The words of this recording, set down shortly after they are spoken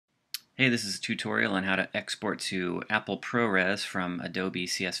Hey, this is a tutorial on how to export to Apple ProRes from Adobe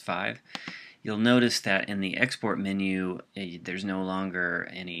CS5. You'll notice that in the export menu there's no longer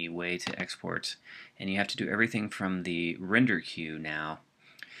any way to export, and you have to do everything from the render queue now.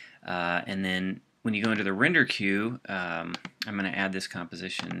 And then when you go into the render queue, I'm going to add this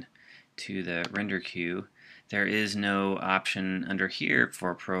composition to the render queue. There is no option under here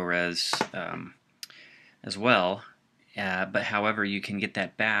for ProRes as well, but however you can get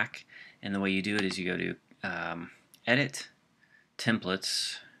that back, and the way you do it is you go to Edit,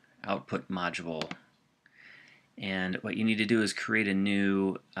 Templates, Output Module, and what you need to do is create a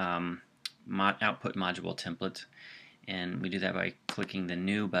new Output Module template, and we do that by clicking the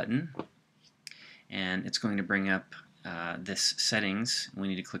New button, and it's going to bring up this settings. We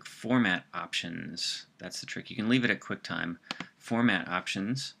need to click Format Options. That's the trick. You can leave it at QuickTime. Format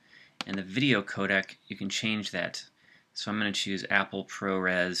Options, and the video codec, you can change that. So I'm going to choose Apple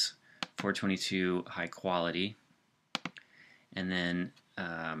ProRes 422 high quality, and then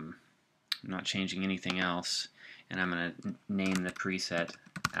I'm not changing anything else, and I'm going to name the preset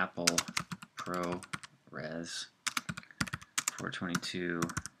Apple ProRes 422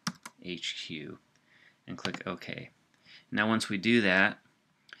 HQ and click OK. Now once we do that,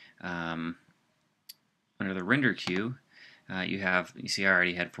 under the render queue, you see I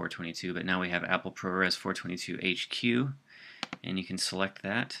already had 422, but now we have Apple ProRes 422 HQ, and you can select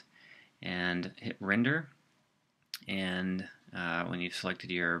that and hit render, and when you've selected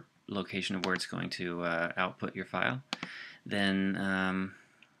your location of where it's going to output your file, then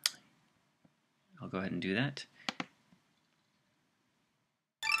I'll go ahead and do that,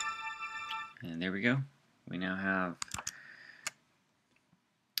 and there we go. We now have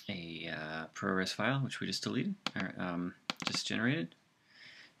a ProRes file which we just deleted, or just generated,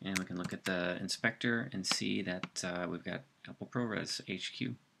 and we can look at the inspector and see that we've got Apple ProRes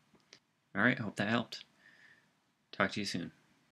HQ. Alright, I hope that helped. Talk to you soon.